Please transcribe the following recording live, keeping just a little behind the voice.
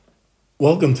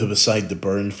Welcome to Beside the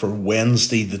Burn for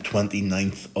Wednesday, the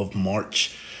 29th of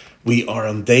March. We are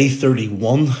on day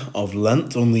 31 of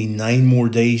Lent, only 9 more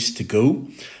days to go.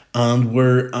 And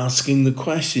we're asking the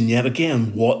question yet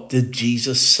again, what did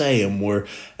Jesus say? And we're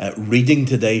reading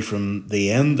today from the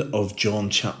end of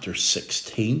John chapter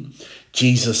 16.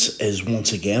 Jesus is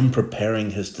once again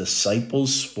preparing his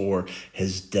disciples for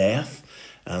his death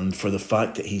and for the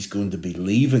fact that he's going to be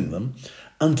leaving them.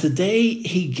 And today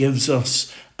he gives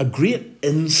us a great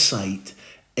insight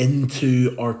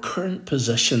into our current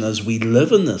position as we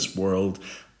live in this world,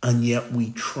 and yet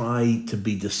we try to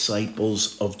be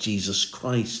disciples of Jesus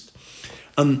Christ.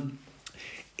 And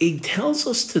he tells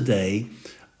us today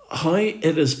how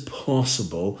it is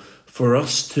possible for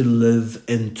us to live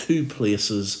in two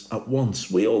places at once.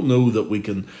 We all know that we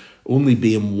can only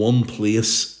be in one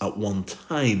place at one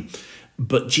time,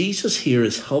 but Jesus here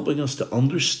is helping us to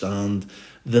understand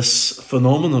this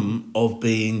phenomenon of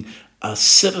being a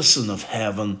citizen of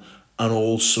heaven and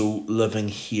also living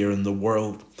here in the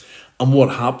world. And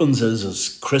what happens is,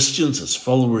 as Christians, as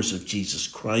followers of Jesus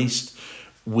Christ,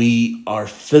 we are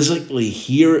physically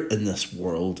here in this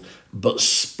world, but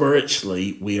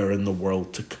spiritually we are in the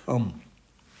world to come.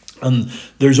 And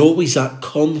there's always that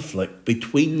conflict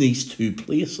between these two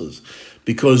places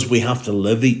because we have to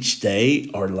live each day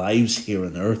our lives here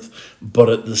on earth, but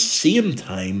at the same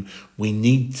time, we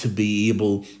need to be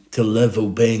able to live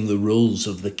obeying the rules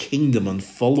of the kingdom and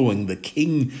following the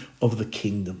King of the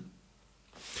kingdom.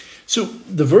 So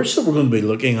the verse that we're going to be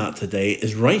looking at today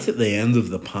is right at the end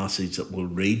of the passage that we'll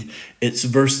read. It's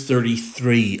verse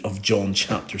 33 of John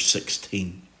chapter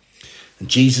 16. And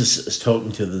Jesus is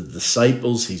talking to the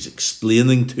disciples. He's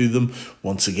explaining to them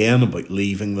once again about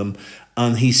leaving them.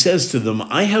 And he says to them,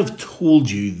 I have told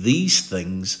you these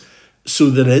things so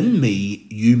that in me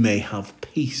you may have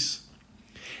peace.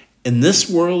 In this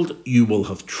world you will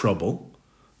have trouble,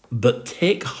 but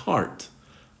take heart,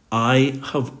 I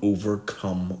have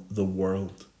overcome the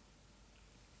world.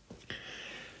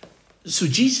 So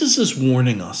Jesus is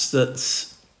warning us that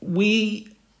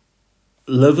we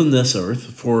live on this earth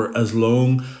for as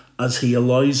long as he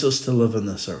allows us to live on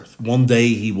this earth. One day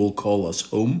he will call us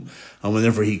home, and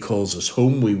whenever he calls us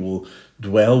home, we will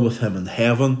dwell with him in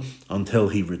heaven until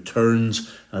he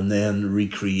returns and then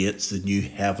recreates the new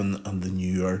heaven and the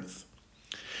new earth.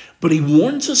 But he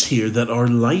warns us here that our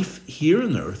life here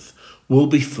on earth will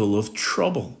be full of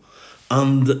trouble.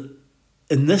 And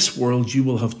in this world you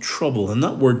will have trouble. And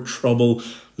that word trouble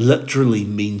literally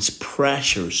means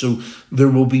pressure. So there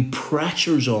will be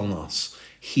pressures on us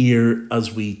here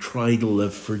as we try to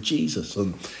live for Jesus.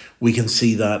 And we can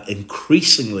see that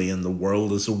increasingly in the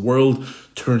world as the world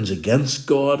turns against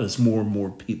God, as more and more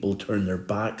people turn their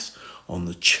backs on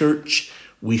the church.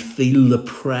 We feel the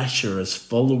pressure as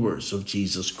followers of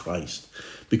Jesus Christ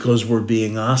because we're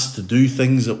being asked to do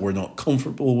things that we're not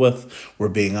comfortable with. We're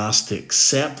being asked to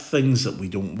accept things that we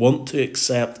don't want to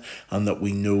accept and that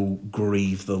we know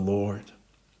grieve the Lord.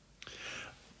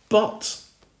 But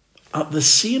at the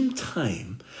same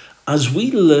time, as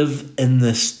we live in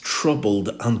this troubled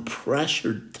and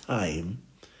pressured time,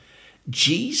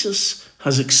 Jesus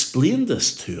has explained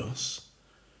this to us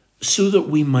so that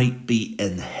we might be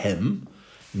in him.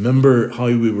 Remember how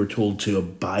we were told to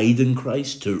abide in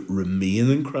Christ, to remain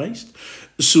in Christ,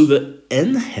 so that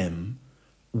in him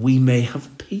we may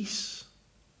have peace.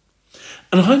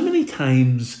 And how many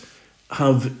times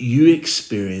have you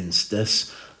experienced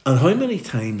this? And how many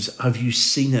times have you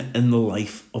seen it in the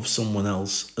life of someone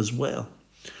else as well?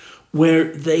 Where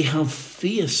they have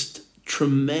faced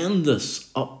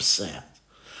tremendous upset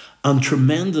and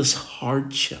tremendous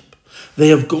hardship. They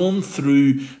have gone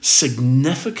through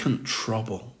significant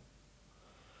trouble,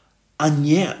 and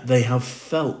yet they have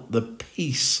felt the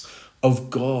peace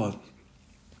of God,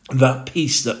 that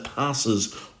peace that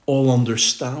passes all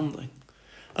understanding.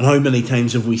 And how many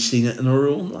times have we seen it in our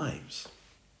own lives?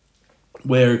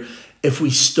 Where if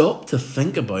we stop to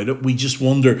think about it, we just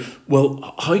wonder,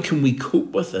 well, how can we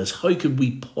cope with this? How could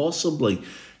we possibly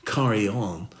carry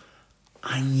on?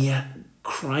 And yet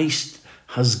Christ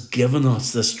has given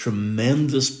us this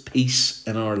tremendous peace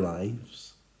in our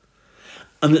lives.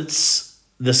 And it's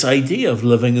this idea of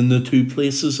living in the two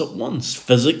places at once,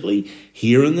 physically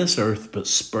here on this earth, but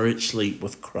spiritually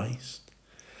with Christ.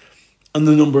 And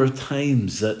the number of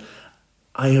times that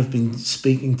I have been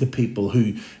speaking to people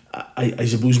who, I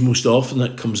suppose most often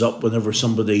it comes up whenever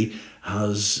somebody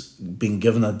has been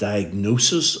given a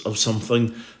diagnosis of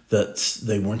something that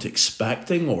they weren't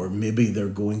expecting, or maybe they're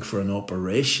going for an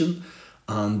operation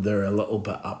and they're a little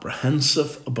bit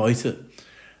apprehensive about it.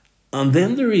 And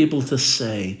then they're able to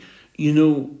say, you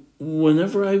know,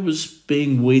 whenever I was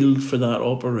being wheeled for that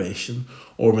operation,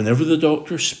 or whenever the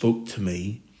doctor spoke to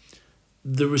me,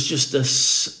 there was just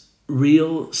this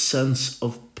real sense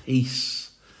of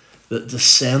peace that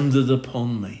descended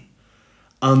upon me.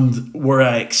 And where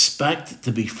I expected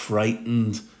to be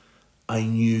frightened, I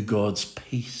knew God's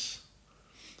peace.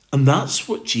 And that's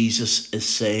what Jesus is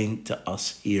saying to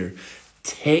us here.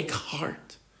 Take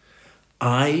heart.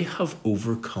 I have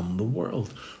overcome the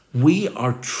world. We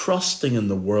are trusting in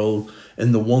the world,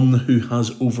 in the one who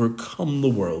has overcome the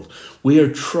world. We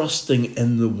are trusting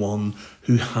in the one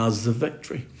who has the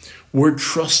victory. We're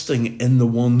trusting in the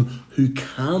one who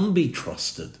can be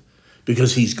trusted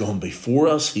because he's gone before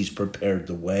us, he's prepared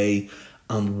the way,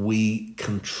 and we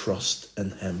can trust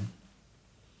in him.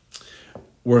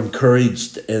 We're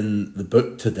encouraged in the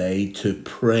book today to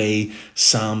pray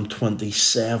Psalm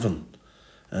 27,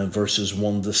 verses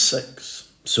 1 to 6.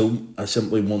 So I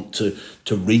simply want to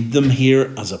read them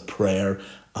here as a prayer,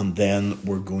 and then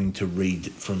we're going to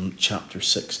read from chapter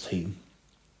 16.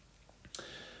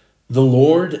 The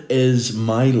Lord is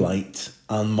my light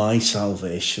and my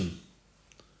salvation.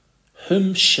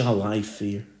 Whom shall I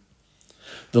fear?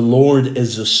 The Lord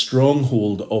is the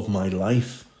stronghold of my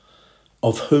life.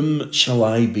 Of whom shall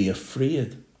I be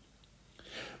afraid?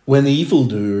 When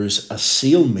evildoers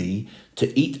assail me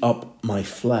to eat up my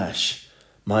flesh,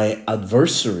 my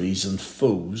adversaries and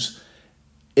foes,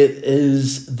 it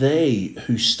is they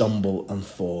who stumble and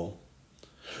fall.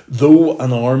 Though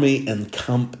an army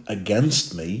encamp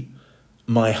against me,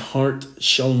 my heart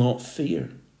shall not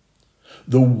fear.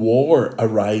 Though war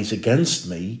arise against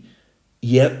me,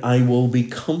 yet I will be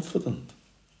confident.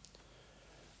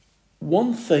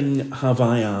 One thing have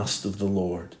I asked of the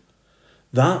Lord,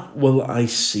 that will I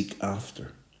seek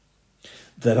after,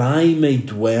 that I may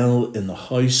dwell in the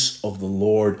house of the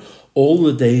Lord all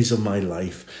the days of my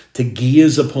life, to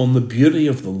gaze upon the beauty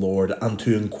of the Lord and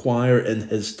to inquire in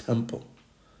his temple.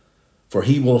 For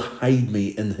he will hide me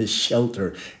in his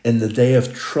shelter. In the day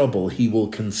of trouble he will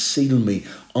conceal me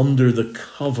under the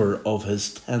cover of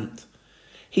his tent.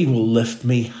 He will lift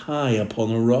me high upon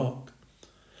a rock.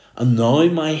 And now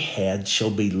my head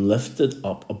shall be lifted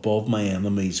up above my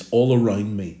enemies all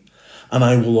around me, and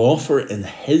I will offer in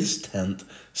his tent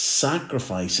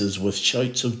sacrifices with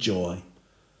shouts of joy.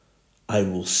 I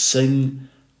will sing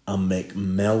and make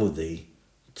melody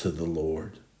to the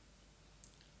Lord.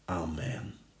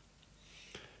 Amen.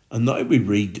 And now we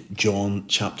read John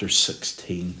chapter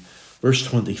 16, verse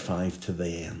 25 to the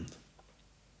end.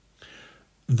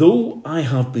 Though I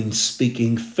have been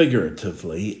speaking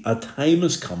figuratively, a time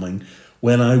is coming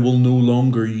when I will no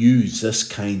longer use this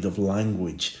kind of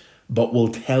language, but will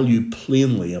tell you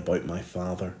plainly about my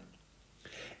Father.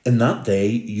 In that day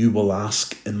you will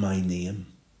ask in my name.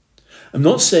 I'm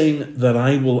not saying that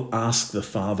I will ask the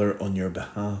Father on your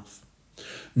behalf.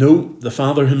 No, the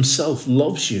Father himself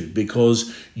loves you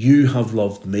because you have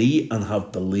loved me and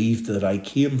have believed that I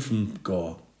came from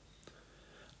God.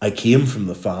 I came from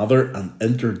the Father and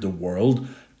entered the world.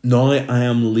 Now I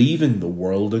am leaving the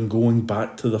world and going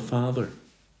back to the Father.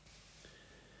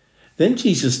 Then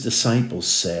Jesus' disciples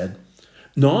said,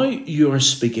 Now you are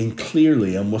speaking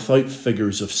clearly and without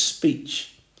figures of speech.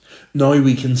 Now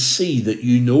we can see that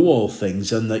you know all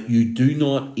things and that you do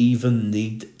not even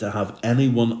need to have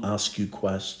anyone ask you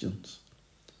questions.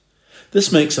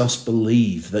 This makes us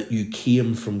believe that you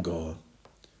came from God.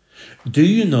 Do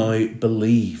you now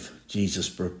believe?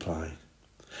 Jesus replied.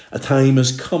 A time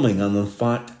is coming, and in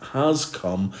fact has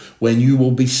come, when you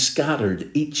will be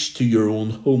scattered, each to your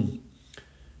own home.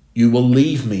 You will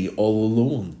leave me all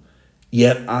alone,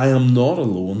 yet I am not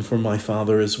alone, for my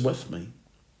Father is with me.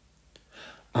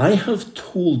 I have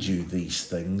told you these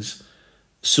things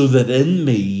so that in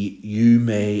me you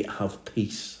may have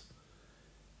peace.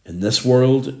 In this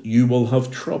world you will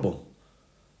have trouble,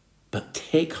 but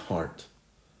take heart.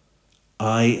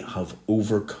 I have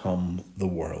overcome the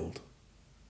world.